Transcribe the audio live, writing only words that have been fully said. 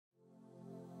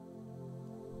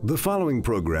The following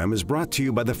program is brought to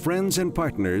you by the friends and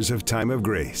partners of Time of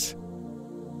Grace.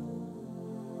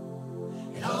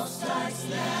 It all starts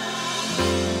now.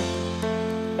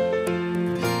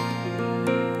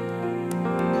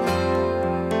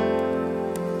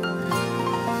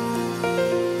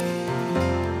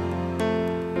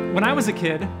 When I was a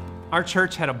kid, our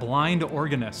church had a blind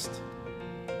organist.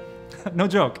 No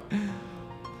joke.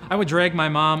 I would drag my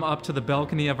mom up to the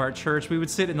balcony of our church. We would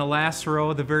sit in the last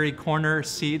row, the very corner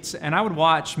seats, and I would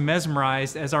watch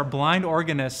mesmerized as our blind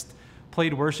organist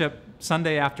played worship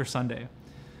Sunday after Sunday.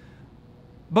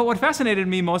 But what fascinated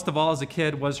me most of all as a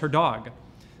kid was her dog.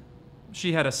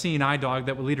 She had a seeing eye dog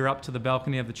that would lead her up to the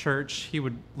balcony of the church. He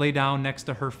would lay down next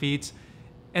to her feet.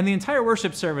 And the entire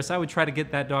worship service, I would try to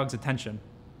get that dog's attention.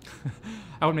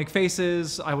 I would make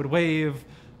faces, I would wave,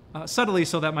 subtly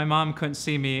so that my mom couldn't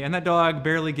see me, and that dog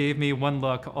barely gave me one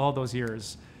look all those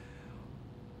years.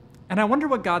 And I wonder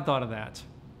what God thought of that.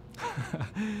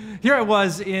 Here I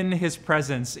was in his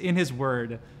presence, in his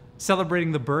word,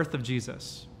 celebrating the birth of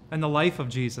Jesus, and the life of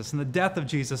Jesus, and the death of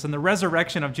Jesus, and the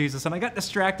resurrection of Jesus, and I got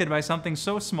distracted by something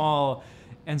so small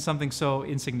and something so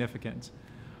insignificant.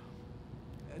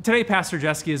 Today, Pastor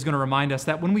Jeske is going to remind us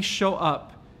that when we show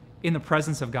up in the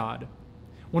presence of God,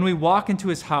 when we walk into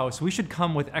his house, we should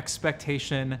come with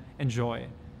expectation and joy.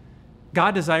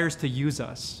 God desires to use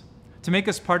us, to make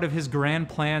us part of his grand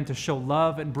plan to show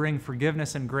love and bring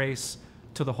forgiveness and grace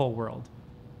to the whole world.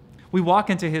 We walk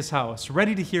into his house,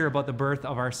 ready to hear about the birth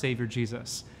of our Savior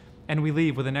Jesus, and we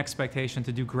leave with an expectation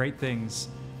to do great things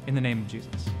in the name of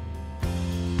Jesus.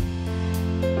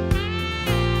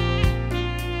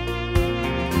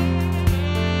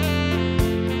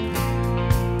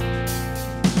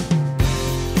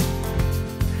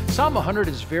 Psalm 100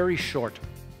 is very short,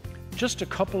 just a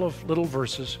couple of little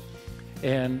verses,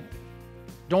 and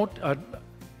don't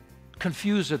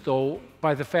confuse it, though,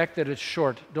 by the fact that it's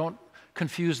short. Don't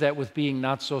confuse that with being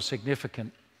not so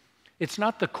significant. It's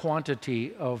not the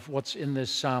quantity of what's in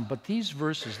this psalm, but these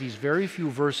verses, these very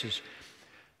few verses,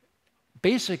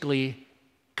 basically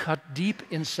cut deep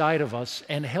inside of us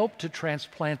and help to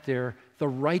transplant there the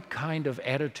right kind of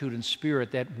attitude and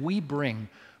spirit that we bring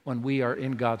when we are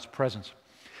in God's presence.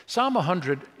 Psalm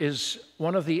 100 is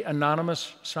one of the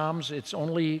anonymous psalms. It's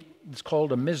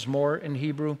called a mizmor in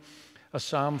Hebrew, a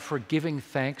psalm for giving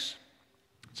thanks.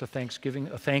 It's a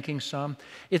thanking psalm.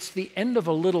 It's the end of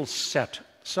a little set.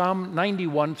 Psalm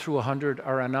 91 through 100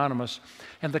 are anonymous,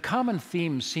 and the common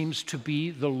theme seems to be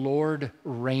the Lord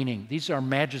reigning. These are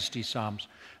majesty psalms.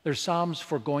 They're psalms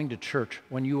for going to church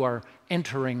when you are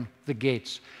entering the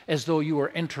gates, as though you are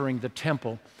entering the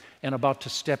temple and about to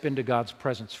step into God's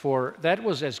presence. For that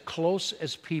was as close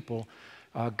as people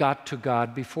got to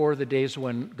God before the days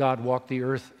when God walked the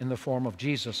earth in the form of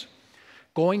Jesus.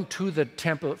 Going to the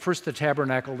temple, first the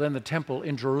tabernacle, then the temple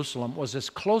in Jerusalem, was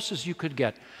as close as you could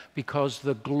get, because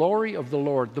the glory of the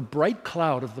Lord, the bright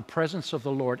cloud of the presence of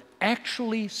the Lord,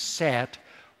 actually sat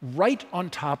right on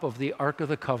top of the Ark of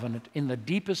the Covenant in the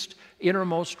deepest,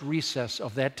 innermost recess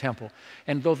of that temple.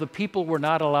 And though the people were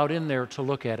not allowed in there to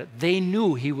look at it, they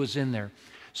knew he was in there.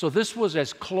 So this was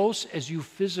as close as you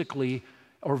physically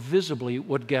or visibly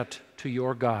would get to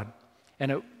your God.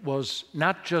 And it was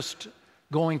not just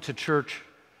going to church,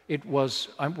 it was,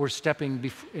 we're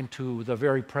stepping into the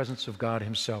very presence of God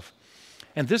himself.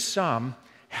 And this psalm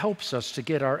helps us to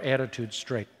get our attitude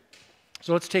straight.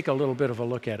 So let's take a little bit of a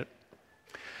look at it.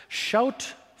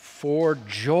 Shout for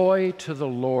joy to the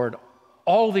Lord,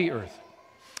 all the earth.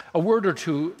 A word or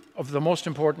two of the most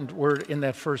important word in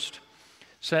that first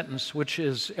sentence, which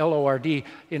is L-O-R-D.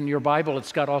 In your Bible,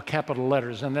 it's got all capital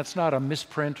letters, and that's not a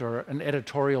misprint or an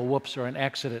editorial whoops or an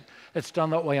accident. It's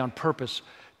done that way on purpose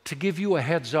to give you a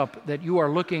heads up that you are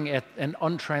looking at an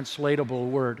untranslatable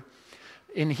word.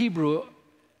 In Hebrew,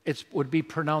 it would be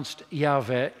pronounced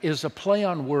Yahweh, is a play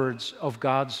on words of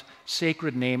God's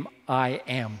sacred name, I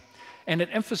am. And it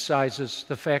emphasizes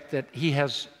the fact that he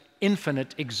has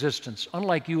infinite existence.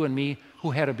 Unlike you and me, who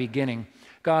had a beginning,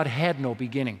 God had no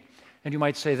beginning. And you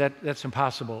might say that's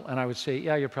impossible. And I would say,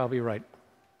 yeah, you're probably right.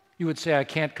 You would say, I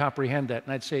can't comprehend that.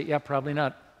 And I'd say, yeah, probably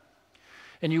not.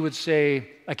 And you would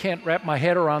say, I can't wrap my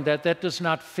head around that. That does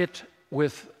not fit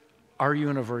with our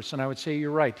universe. And I would say, you're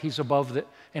right. He's above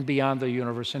and beyond the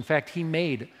universe. In fact, he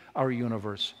made our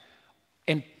universe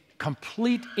in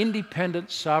complete,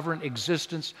 independent, sovereign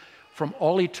existence from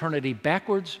all eternity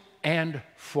backwards and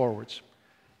forwards.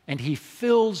 And he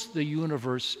fills the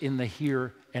universe in the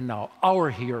here and now, our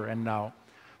here and now.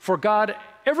 For God,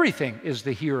 everything is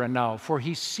the here and now, for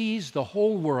he sees the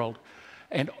whole world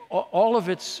And all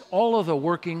of the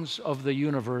workings of the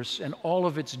universe and all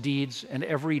of its deeds and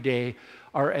every day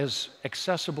are as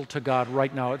accessible to God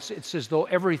right now. It's as though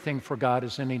everything for God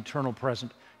is an eternal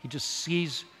present. He just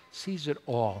sees it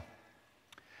all.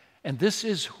 And this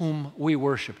is whom we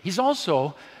worship. He's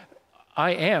also,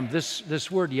 this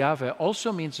word Yahweh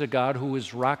also means a God who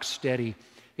is rock steady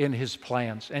in his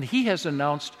plans. And he has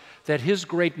announced that his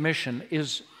great mission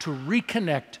is to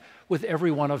reconnect with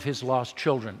every one of his lost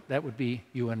children. That would be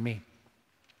you and me.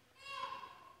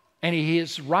 And he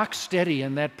is rock steady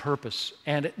in that purpose,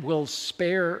 and it will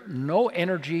spare no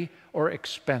energy or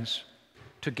expense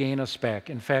to gain us back.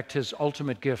 In fact, his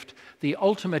ultimate gift, the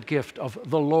ultimate gift of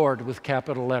the Lord with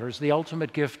capital letters, the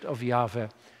ultimate gift of Yahweh,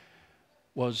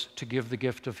 was to give the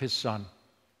gift of his Son.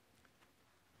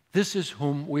 This is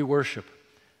whom we worship.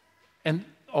 And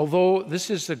although this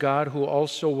is the God who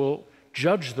also will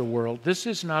judge the world, this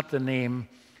is not the name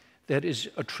that is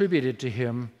attributed to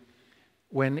him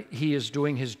when he is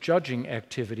doing his judging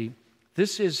activity.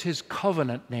 This is his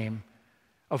covenant name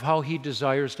of how he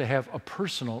desires to have a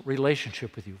personal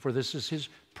relationship with you, for this is his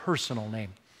personal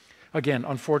name. Again,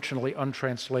 unfortunately,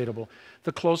 untranslatable.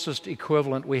 The closest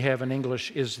equivalent we have in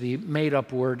English is the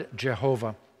made-up word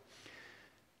Jehovah.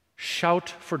 Shout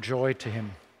for joy to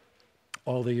him,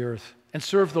 all the earth, and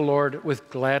serve the Lord with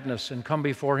gladness and come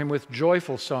before him with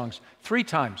joyful songs. 3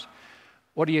 times.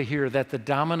 What do you hear that the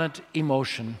dominant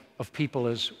emotion of people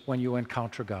is when you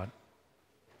encounter God?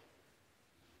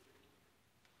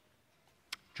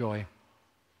 Joy.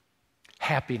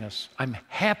 Happiness. I'm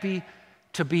happy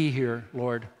to be here,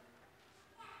 Lord.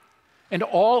 And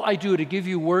all I do to give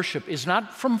you worship is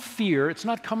not from fear. It's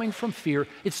not coming from fear.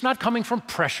 It's not coming from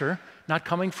pressure, not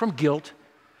coming from guilt.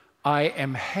 I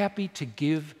am happy to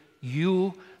give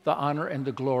you the honor and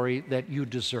the glory that you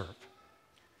deserve.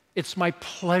 It's my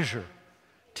pleasure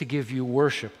to give you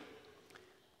worship.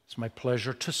 It's my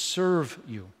pleasure to serve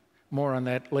you. More on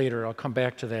that later. I'll come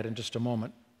back to that in just a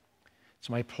moment. It's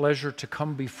my pleasure to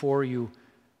come before you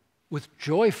with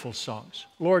joyful songs.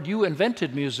 Lord, you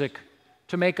invented music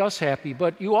to make us happy,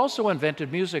 but you also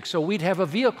invented music so we'd have a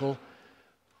vehicle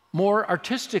more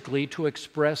artistically to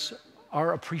express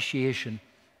our appreciation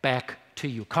back to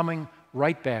you, coming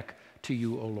right back to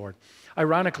you, O Lord.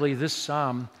 Ironically, this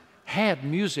psalm had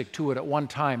music to it at one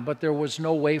time, but there was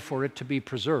no way for it to be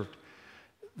preserved.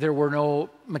 There were no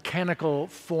mechanical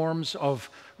forms of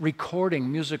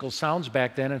recording musical sounds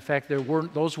back then. In fact,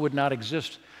 those would not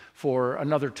exist for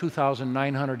another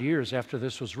 2,900 years after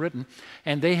this was written.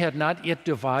 And they had not yet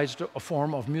devised a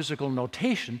form of musical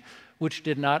notation, which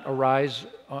did not arise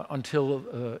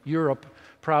until Europe,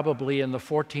 probably in the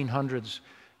 1400s,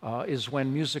 is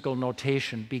when musical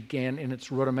notation began in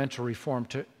its rudimentary form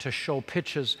to show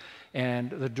pitches and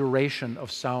the duration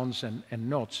of sounds and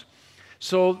notes.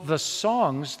 So the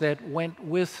songs that went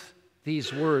with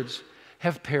these words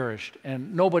have perished,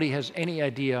 and nobody has any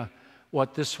idea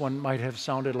what this one might have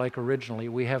sounded like originally.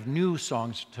 We have new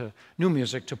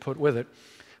music to put with it,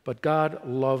 but God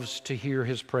loves to hear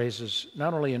his praises,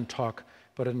 not only in talk,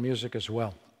 but in music as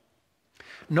well.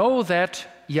 Know that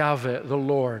Yahweh, the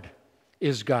Lord,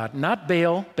 is God. Not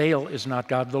Baal. Baal is not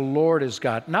God. The Lord is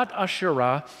God. Not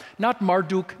Asherah, not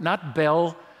Marduk, not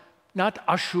Bel, not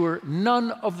Ashur,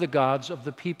 none of the gods of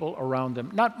the people around them.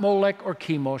 Not Molech or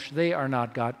Chemosh, they are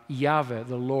not God. Yahweh,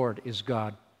 the Lord, is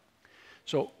God.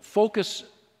 So focus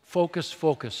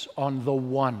on the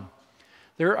one.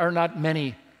 There are not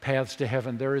many paths to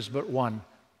heaven, there is but one.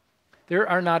 There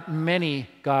are not many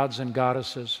gods and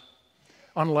goddesses.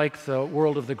 Unlike the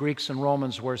world of the Greeks and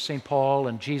Romans, where St. Paul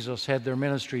and Jesus had their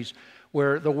ministries,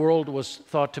 where the world was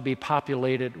thought to be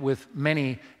populated with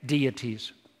many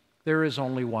deities, there is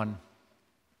only one.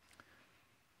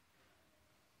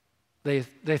 They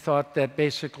thought that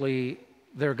basically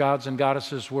their gods and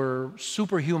goddesses were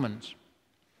superhumans,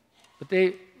 but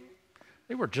they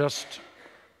were just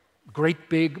great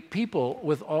big people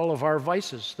with all of our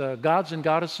vices. The gods and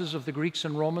goddesses of the Greeks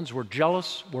and Romans were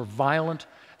jealous, were violent.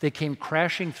 They came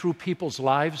crashing through people's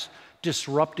lives,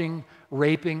 disrupting,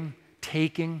 raping,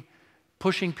 taking,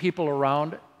 pushing people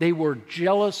around. They were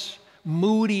jealous,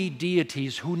 moody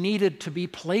deities who needed to be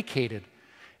placated.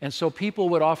 And so people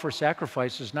would offer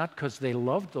sacrifices not because they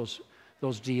loved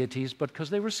those deities, but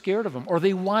because they were scared of them or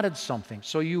they wanted something.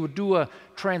 So you would do a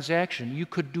transaction. You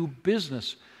could do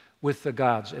business with the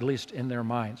gods, at least in their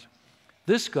minds.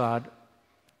 This God,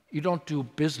 you don't do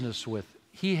business with.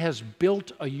 He has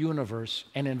built a universe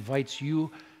and invites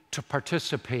you to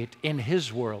participate in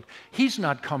his world. He's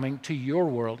not coming to your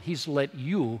world. He's let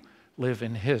you live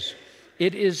in his.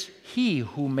 It is he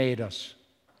who made us,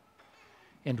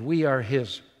 and we are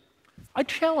his. I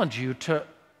challenge you to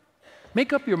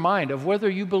Make up your mind of whether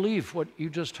you believe what you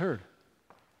just heard,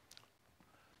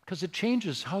 because it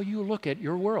changes how you look at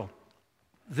your world.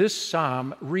 This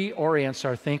psalm reorients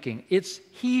our thinking. It's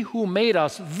He who made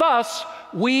us, thus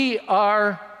we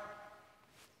are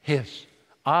His.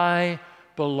 I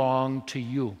belong to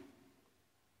you.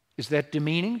 Is that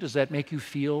demeaning? Does that make you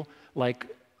feel like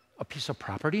a piece of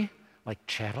property, like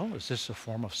chattel? Is this a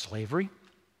form of slavery?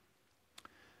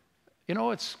 You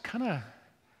know, it's kind of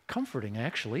comforting,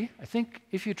 actually. I think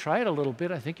if you try it a little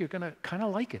bit, I think you're going to kind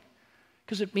of like it,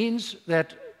 because it means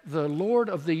that the Lord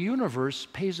of the universe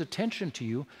pays attention to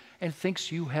you and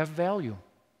thinks you have value.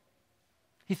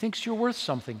 He thinks you're worth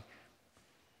something.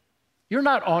 You're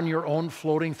not on your own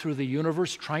floating through the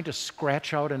universe trying to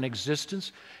scratch out an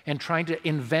existence and trying to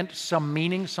invent some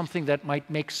meaning, something that might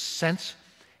make sense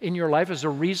in your life as a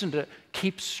reason to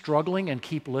keep struggling and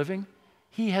keep living.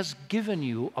 He has given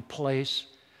you a place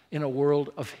in a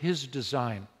world of His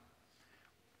design.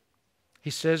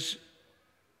 He says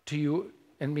to you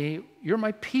and me, you're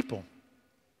my people.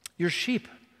 You're sheep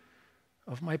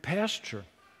of my pasture.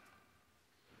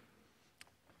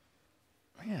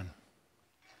 Man,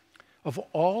 of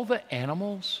all the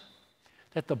animals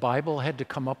that the Bible had to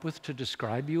come up with to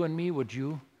describe you and me, would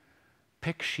you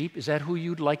pick sheep? Is that who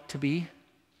you'd like to be?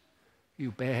 You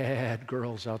bad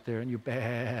girls out there and you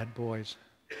bad boys.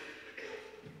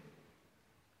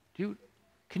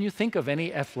 Can you think of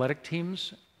any athletic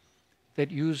teams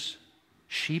that use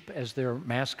sheep as their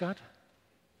mascot?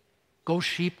 Go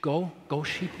sheep, go. Go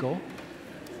sheep, go.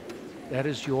 That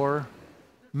is your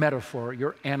metaphor,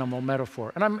 your animal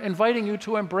metaphor. And I'm inviting you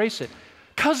to embrace it,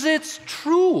 because it's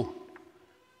true.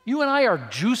 You and I are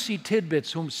juicy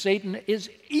tidbits whom Satan is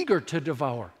eager to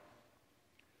devour.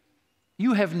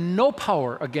 You have no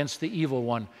power against the evil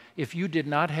one if you did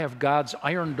not have God's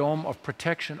iron dome of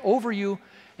protection over you,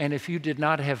 and if you did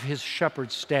not have His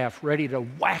shepherd's staff ready to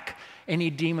whack any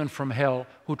demon from hell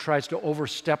who tries to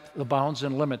overstep the bounds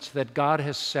and limits that God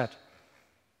has set.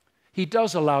 He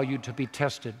does allow you to be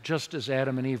tested, just as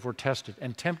Adam and Eve were tested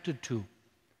and tempted too,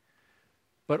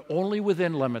 but only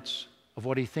within limits of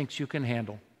what He thinks you can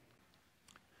handle.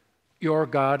 Your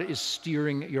God is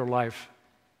steering your life.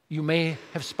 You may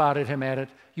have spotted Him at it.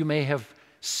 You may have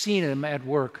seen Him at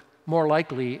work. More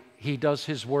likely, He does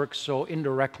His work so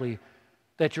indirectly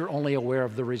that you're only aware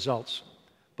of the results.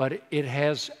 But it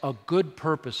has a good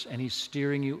purpose, and He's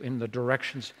steering you in the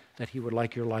directions that He would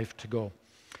like your life to go.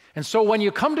 And so when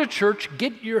you come to church,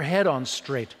 get your head on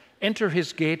straight. Enter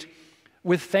His gate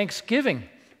with thanksgiving.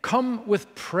 Come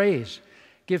with praise.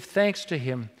 Give thanks to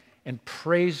Him and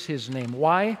praise His name.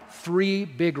 Why? 3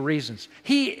 big reasons.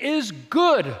 He is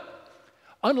good.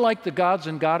 Unlike the gods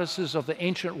and goddesses of the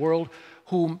ancient world,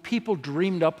 whom people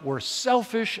dreamed up were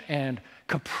selfish and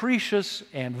capricious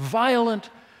and violent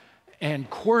and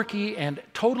quirky and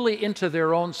totally into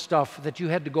their own stuff that you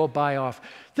had to go buy off.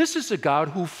 This is a God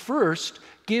who first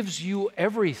gives you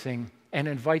everything and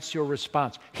invites your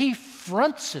response. He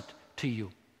fronts it to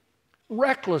you,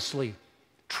 recklessly,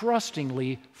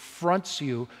 trustingly fronts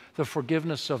you the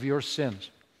forgiveness of your sins.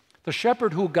 The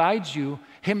shepherd who guides you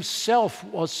himself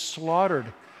was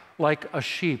slaughtered like a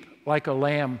sheep, like a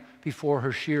lamb before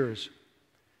her shears.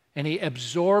 And He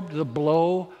absorbed the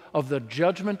blow of the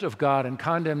judgment of God and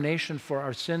condemnation for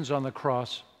our sins on the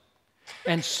cross,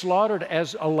 and slaughtered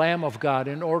as a lamb of God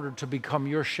in order to become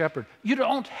your shepherd. You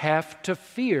don't have to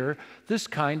fear this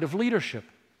kind of leadership,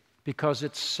 because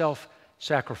it's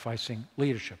self-sacrificing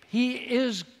leadership. He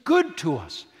is good to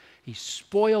us. He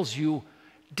spoils you,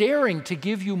 daring to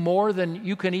give you more than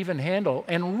you can even handle,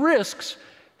 and risks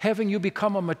having you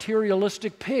become a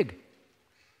materialistic pig.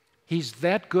 He's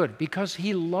that good because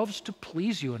He loves to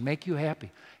please you and make you happy.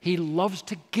 He loves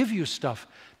to give you stuff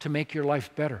to make your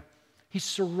life better. He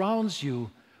surrounds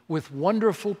you with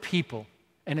wonderful people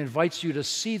and invites you to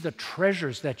see the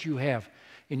treasures that you have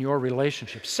in your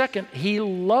relationship. Second, He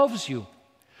loves you.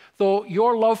 Though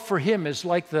your love for Him is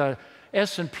like the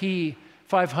S&P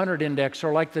 500 index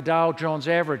or like the Dow Jones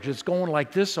average, it's going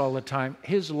like this all the time,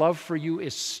 His love for you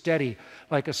is steady,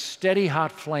 like a steady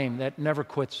hot flame that never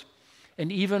quits.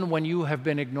 And even when you have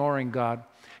been ignoring God,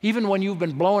 even when you've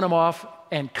been blowing Him off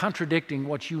and contradicting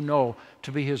what you know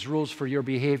to be His rules for your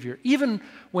behavior, even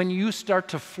when you start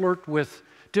to flirt with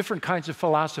different kinds of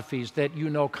philosophies that you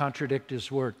know contradict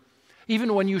His word,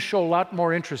 even when you show a lot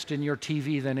more interest in your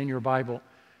TV than in your Bible,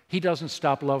 He doesn't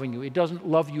stop loving you. He doesn't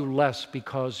love you less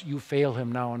because you fail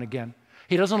Him now and again.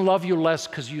 He doesn't love you less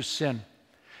because you sin.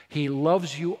 He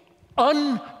loves you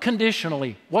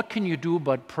unconditionally. What can you do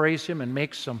but praise Him and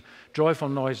make some joyful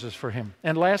noises for Him?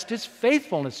 And last is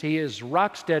faithfulness. He is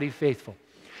rock steady faithful.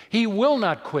 He will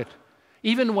not quit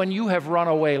Even when you have run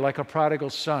away like a prodigal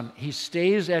son, he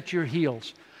stays at your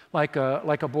heels like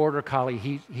a border collie.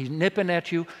 He's nipping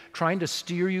at you, trying to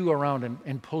steer you around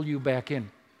and pull you back in.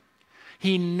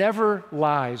 He never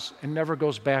lies and never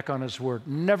goes back on his word,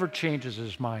 never changes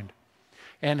his mind,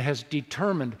 and has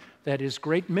determined that his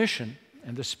great mission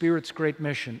and the Spirit's great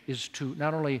mission is to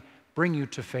not only bring you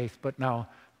to faith, but now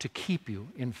to keep you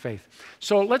in faith.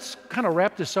 So let's kind of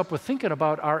wrap this up with thinking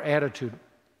about our attitude.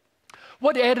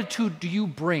 What attitude do you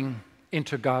bring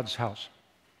into God's house?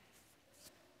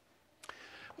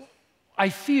 I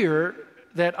fear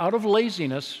that out of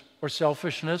laziness or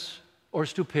selfishness or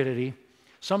stupidity,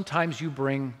 sometimes you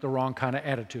bring the wrong kind of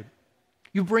attitude.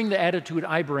 You bring the attitude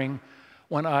I bring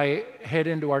when I head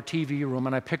into our TV room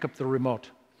and I pick up the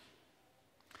remote.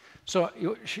 So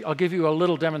I'll give you a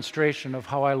little demonstration of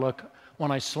how I look when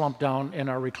I slump down in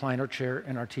our recliner chair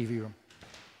in our TV room.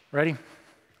 Ready?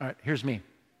 All right, here's me.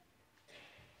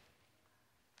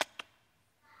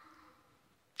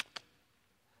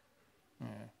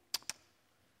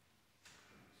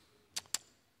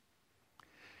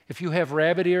 If you have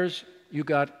rabbit ears, you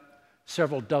got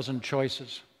several dozen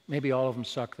choices. Maybe all of them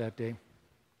suck that day.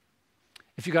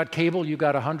 If you got cable, you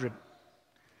got 100.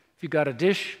 If you got a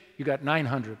dish, you got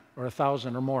 900 or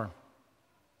 1,000 or more.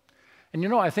 And you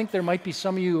know, I think there might be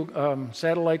some of you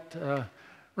satellite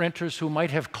renters who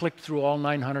might have clicked through all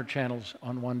 900 channels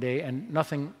on one day and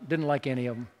didn't like any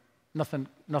of them.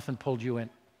 Nothing pulled you in.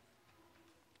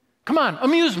 Come on,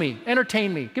 amuse me,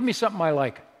 entertain me, give me something I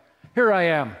like. Here I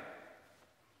am.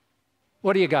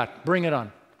 What do you got? Bring it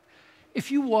on. If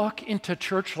you walk into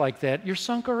church like that, you're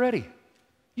sunk already.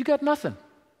 You got nothing.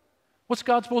 What's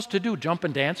God supposed to do? Jump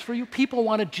and dance for you? People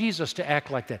wanted Jesus to act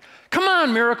like that. Come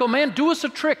on, miracle man, do us a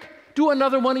trick. Do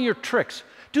another one of your tricks.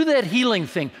 Do that healing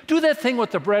thing. Do that thing with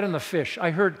the bread and the fish.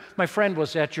 I heard my friend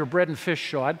was at your bread and fish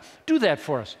show. Do that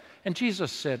for us. And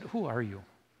Jesus said, who are you,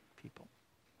 people?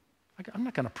 I'm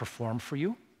not going to perform for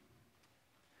you.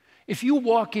 If you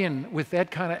walk in with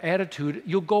that kind of attitude,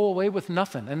 you'll go away with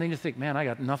nothing. And then you think, man, I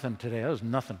got nothing today. There's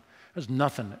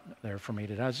nothing there for me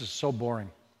today. This is so boring.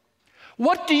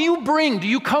 What do you bring? Do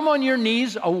you come on your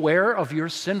knees aware of your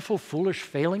sinful, foolish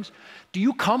failings? Do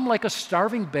you come like a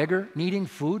starving beggar needing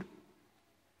food?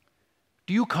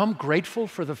 Do you come grateful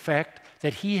for the fact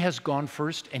that He has gone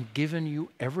first and given you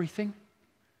everything?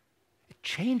 It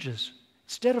changes.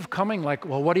 Instead of coming like,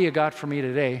 well, what do you got for me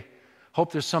today?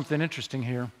 Hope there's something interesting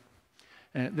here.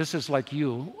 And this is like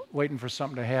you waiting for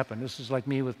something to happen. This is like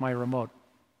me with my remote.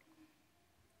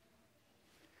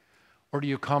 Or do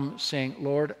you come saying,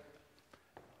 Lord,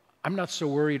 I'm not so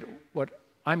worried what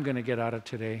I'm going to get out of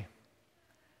today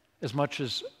as much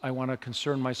as I want to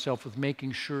concern myself with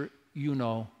making sure you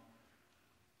know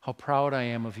how proud I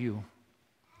am of you,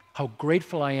 how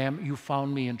grateful I am you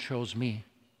found me and chose me,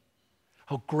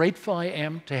 how grateful I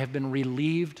am to have been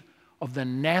relieved of the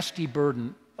nasty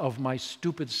burden of my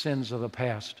stupid sins of the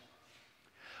past,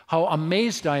 how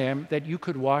amazed I am that you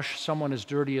could wash someone as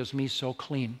dirty as me so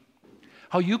clean,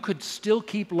 how you could still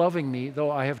keep loving me though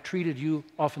I have treated you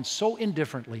often so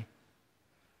indifferently.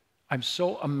 I'm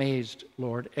so amazed,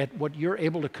 Lord, at what you're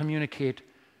able to communicate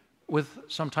with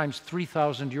sometimes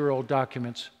 3,000-year-old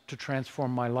documents to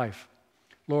transform my life.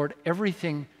 Lord,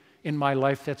 everything in my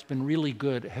life that's been really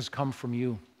good has come from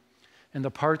you. And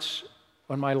the parts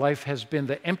when my life has been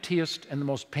the emptiest and the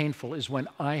most painful is when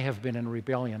I have been in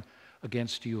rebellion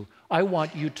against you. I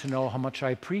want you to know how much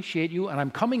I appreciate you, and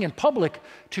I'm coming in public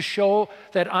to show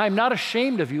that I'm not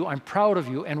ashamed of you, I'm proud of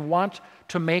you, and want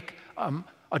to make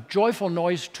a joyful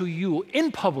noise to you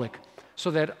in public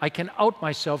so that I can out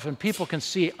myself and people can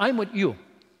see I'm with you.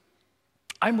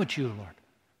 I'm with you, Lord.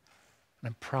 And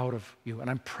I'm proud of you, and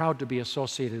I'm proud to be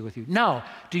associated with you. Now,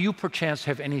 do you perchance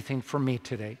have anything for me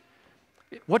today?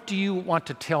 What do you want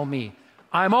to tell me?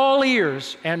 I'm all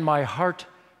ears, and my heart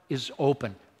is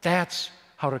open. That's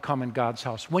how to come in God's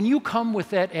house. When you come with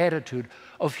that attitude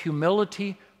of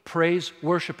humility, praise,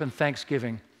 worship, and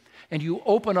thanksgiving, and you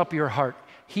open up your heart,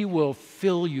 He will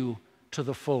fill you to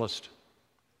the fullest.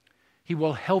 He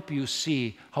will help you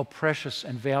see how precious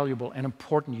and valuable and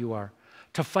important you are.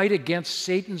 To fight against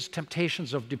Satan's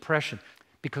temptations of depression,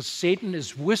 because Satan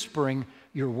is whispering,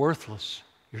 you're worthless,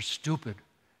 you're stupid,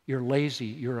 you're lazy,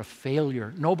 you're a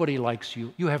failure, nobody likes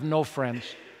you, you have no friends,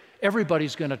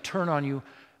 everybody's going to turn on you,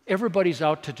 everybody's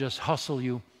out to just hustle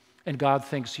you, and God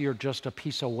thinks you're just a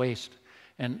piece of waste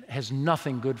and has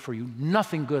nothing good for you.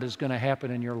 Nothing good is going to happen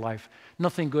in your life.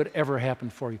 Nothing good ever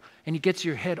happened for you. And he gets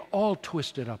your head all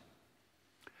twisted up.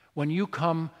 When you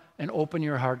come and open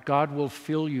your heart, God will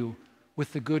fill you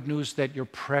with the good news that you're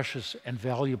precious and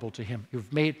valuable to him.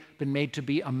 You've been made to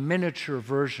be a miniature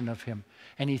version of him,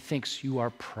 and he thinks you are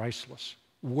priceless,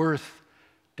 worth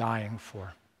dying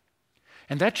for.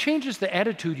 And that changes the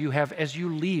attitude you have as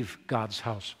you leave God's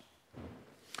house.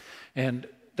 And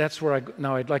that's where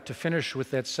now I'd like to finish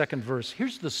with that second verse.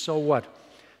 Here's the so what.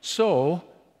 So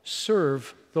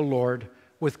serve the Lord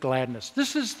with gladness.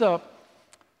 This is the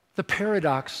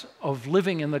paradox of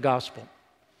living in the gospel,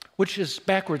 which is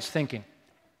backwards thinking.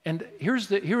 And here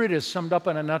it is summed up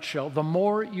in a nutshell. The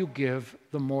more you give,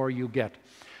 the more you get.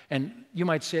 And you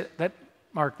might say,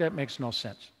 Mark, that makes no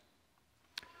sense.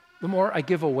 The more I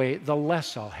give away, the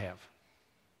less I'll have.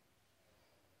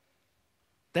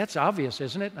 That's obvious,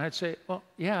 isn't it? And I'd say, well,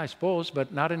 yeah, I suppose,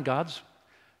 but not in God's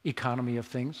economy of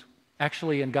things.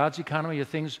 Actually, in God's economy of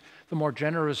things, the more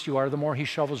generous you are, the more he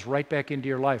shovels right back into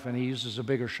your life, and he uses a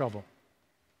bigger shovel.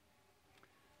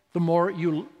 The more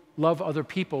you love other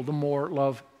people, the more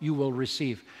love you will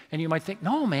receive. And you might think,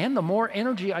 no, man, the more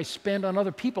energy I spend on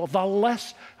other people, the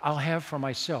less I'll have for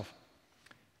myself.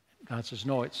 God says,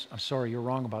 no, I'm sorry, you're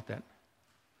wrong about that.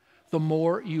 The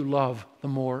more you love, the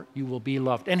more you will be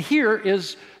loved. And here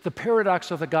is the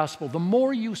paradox of the gospel. The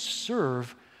more you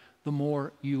serve, the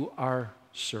more you are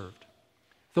served.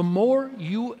 The more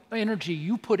energy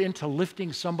you put into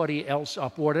lifting somebody else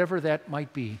up, whatever that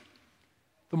might be,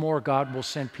 the more God will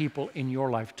send people in your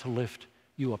life to lift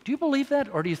you up. Do you believe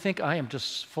that? Or do you think I am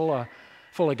just full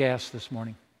of gas this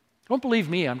morning? Don't believe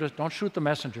me. Don't shoot the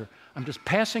messenger. I'm just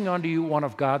passing on to you one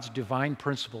of God's divine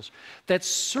principles. That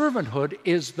servanthood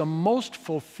is the most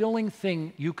fulfilling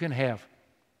thing you can have.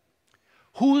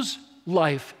 Whose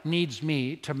life needs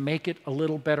me to make it a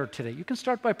little better today? You can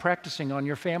start by practicing on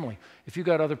your family. If you've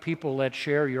got other people that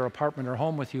share your apartment or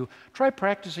home with you, try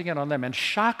practicing it on them and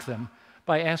shock them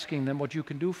by asking them what you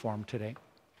can do for them today.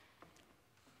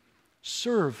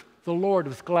 Serve the Lord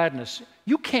with gladness.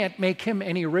 You can't make him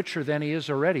any richer than he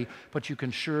is already, but you can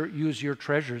sure use your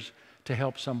treasures to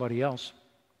help somebody else.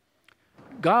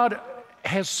 God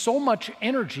has so much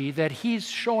energy that he's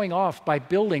showing off by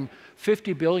building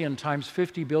 50 billion times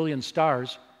 50 billion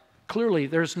stars. Clearly,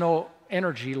 there's no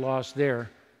energy loss there,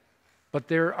 but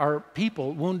there are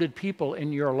people, wounded people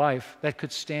in your life that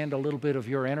could stand a little bit of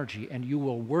your energy, and you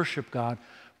will worship God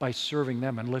by serving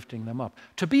them and lifting them up.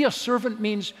 To be a servant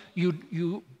means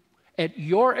you at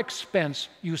your expense,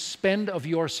 you spend of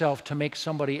yourself to make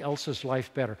somebody else's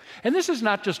life better. And this is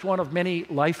not just one of many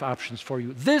life options for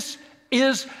you. This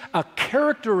is a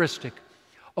characteristic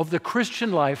of the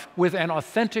Christian life with an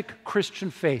authentic Christian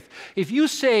faith. If you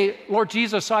say, Lord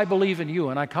Jesus, I believe in you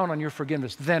and I count on your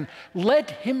forgiveness, then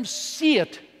let him see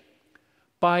it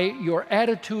by your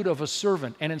attitude of a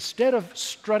servant. And instead of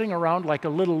strutting around like a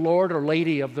little lord or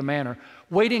lady of the manor,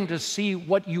 waiting to see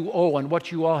what you owe and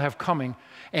what you all have coming,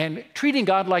 and treating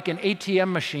God like an ATM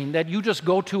machine that you just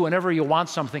go to whenever you want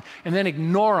something and then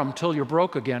ignore him till you're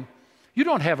broke again. You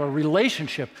don't have a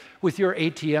relationship with your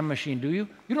ATM machine, do you?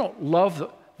 You don't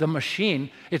love the machine.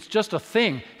 It's just a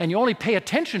thing, and you only pay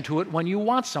attention to it when you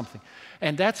want something.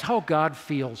 And that's how God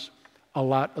feels a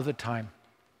lot of the time,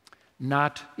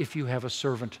 not if you have a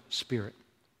servant spirit.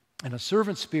 And a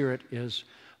servant spirit is,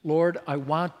 Lord, I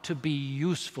want to be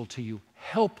useful to you.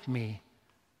 Help me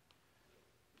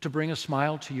to bring a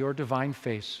smile to your divine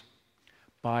face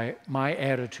by my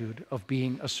attitude of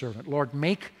being a servant. Lord,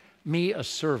 make me a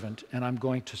servant, and I'm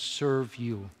going to serve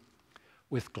you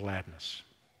with gladness.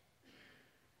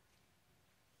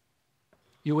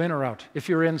 You in or out? If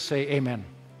you're in, say amen.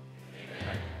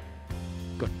 Amen.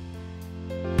 Good.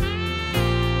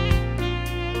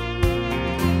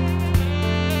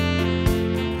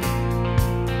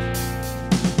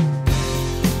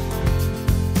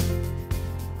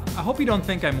 I hope you don't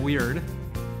think I'm weird,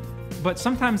 but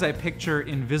sometimes I picture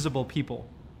invisible people.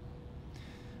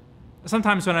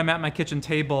 Sometimes when I'm at my kitchen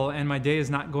table and my day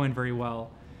is not going very well,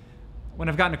 when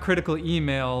I've gotten a critical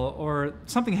email or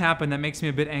something happened that makes me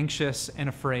a bit anxious and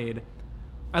afraid,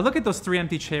 I look at those 3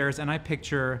 empty chairs and I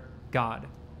picture God.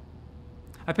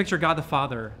 I picture God the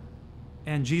Father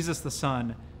and Jesus the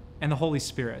Son and the Holy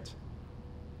Spirit.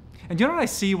 And do you know what I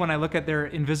see when I look at their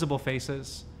invisible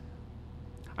faces?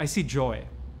 I see joy.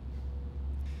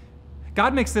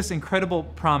 God makes this incredible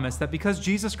promise that because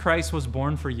Jesus Christ was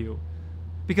born for you,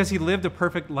 because he lived a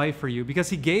perfect life for you, because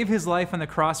he gave his life on the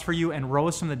cross for you and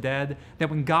rose from the dead, that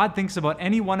when God thinks about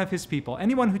any one of his people,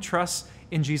 anyone who trusts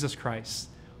in Jesus Christ,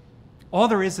 all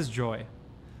there is joy.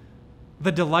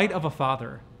 The delight of a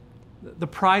father, the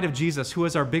pride of Jesus, who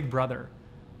is our big brother,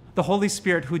 the Holy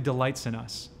Spirit who delights in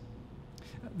us.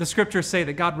 The scriptures say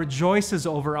that God rejoices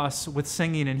over us with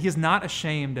singing, and he is not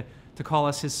ashamed to call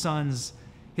us his sons,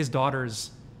 his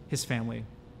daughters, his family.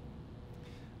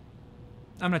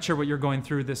 I'm not sure what you're going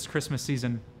through this Christmas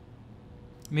season.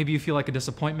 Maybe you feel like a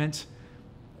disappointment.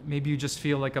 Maybe you just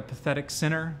feel like a pathetic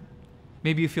sinner.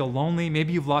 Maybe you feel lonely.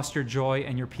 Maybe you've lost your joy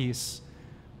and your peace.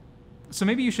 So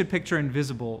maybe you should picture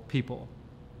invisible people,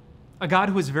 a God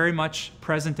who is very much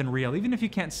present and real, even if you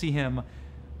can't see him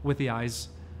with the eyes.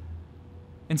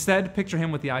 Instead, picture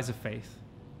him with the eyes of faith.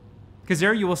 Because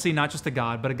there you will see not just a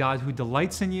God, but a God who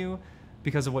delights in you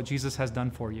because of what Jesus has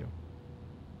done for you.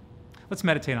 Let's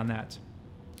meditate on that.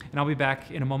 And I'll be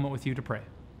back in a moment with you to pray.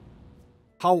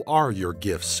 How are your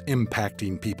gifts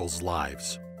impacting people's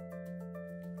lives?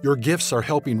 Your gifts are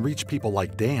helping reach people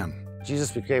like Dan.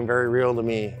 Jesus became very real to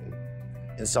me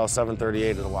in cell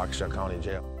 738 of the Waukesha County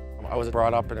Jail. I was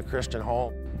brought up in a Christian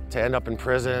home. To end up in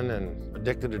prison and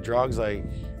addicted to drugs,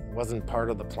 wasn't part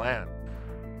of the plan.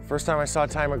 First time I saw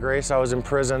Time of Grace, I was in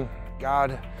prison.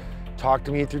 God talked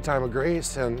to me through Time of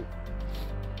Grace, and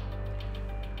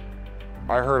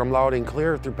I heard him loud and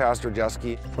clear through Pastor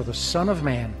Jeske. For the Son of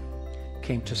Man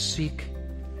came to seek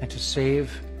and to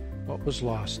save what was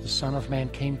lost. The Son of Man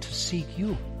came to seek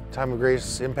you. Time of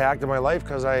Grace impacted my life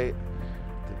because they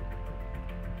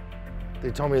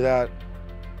told me that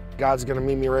God's gonna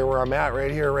meet me right where I'm at,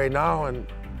 right here, right now, and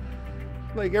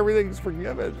everything's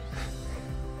forgiven.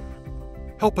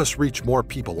 Help us reach more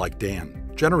people like Dan.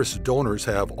 Generous donors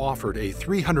have offered a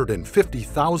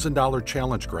 $350,000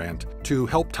 challenge grant to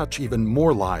help touch even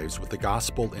more lives with the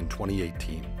gospel in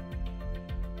 2018.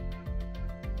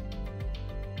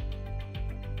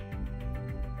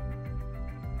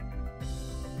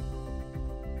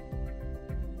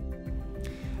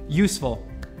 Useful.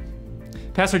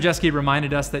 Pastor Jeske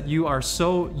reminded us that you are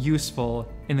so useful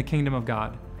in the kingdom of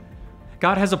God.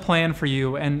 God has a plan for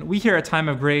you, and we here at Time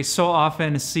of Grace so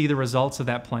often see the results of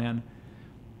that plan.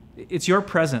 It's your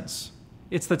presence.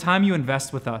 It's the time you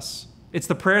invest with us. It's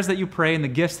the prayers that you pray and the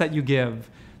gifts that you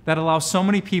give that allow so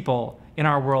many people in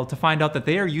our world to find out that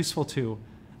they are useful too.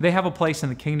 They have a place in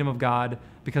the kingdom of God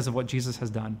because of what Jesus has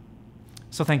done.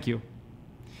 So thank you.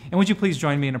 And would you please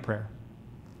join me in a prayer?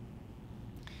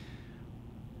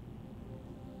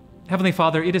 Heavenly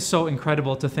Father, it is so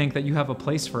incredible to think that you have a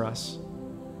place for us.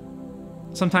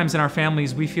 Sometimes in our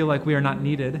families, we feel like we are not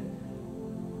needed.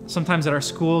 Sometimes at our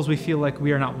schools, we feel like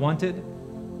we are not wanted.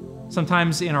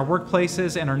 Sometimes in our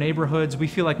workplaces and our neighborhoods, we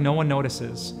feel like no one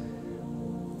notices.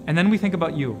 And then we think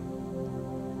about you.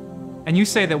 And you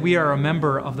say that we are a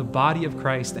member of the body of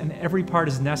Christ and every part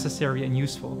is necessary and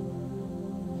useful.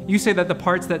 You say that the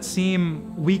parts that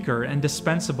seem weaker and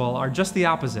dispensable are just the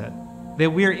opposite, that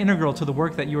we are integral to the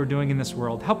work that you are doing in this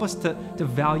world. Help us to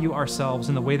value ourselves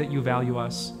in the way that you value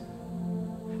us.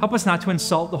 Help us not to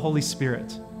insult the Holy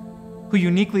Spirit, who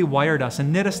uniquely wired us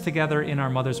and knit us together in our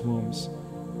mother's wombs.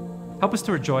 Help us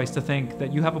to rejoice to think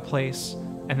that you have a place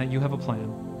and that you have a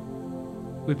plan.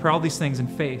 We pray all these things in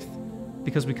faith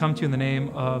because we come to you in the name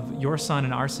of your Son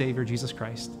and our Savior, Jesus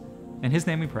Christ. In his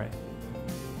name we pray.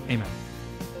 Amen.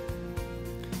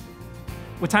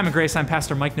 With Time of Grace, I'm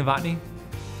Pastor Mike Novotny,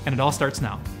 and it all starts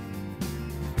now.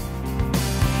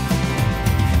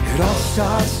 It all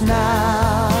starts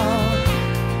now.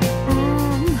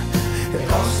 It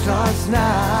all starts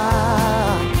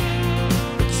now.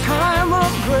 The time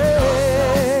of grace.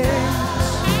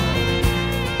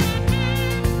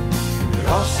 It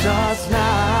all starts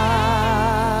now.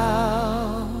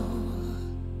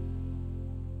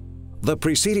 The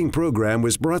preceding program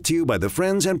was brought to you by the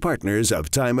friends and partners of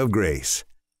Time of Grace.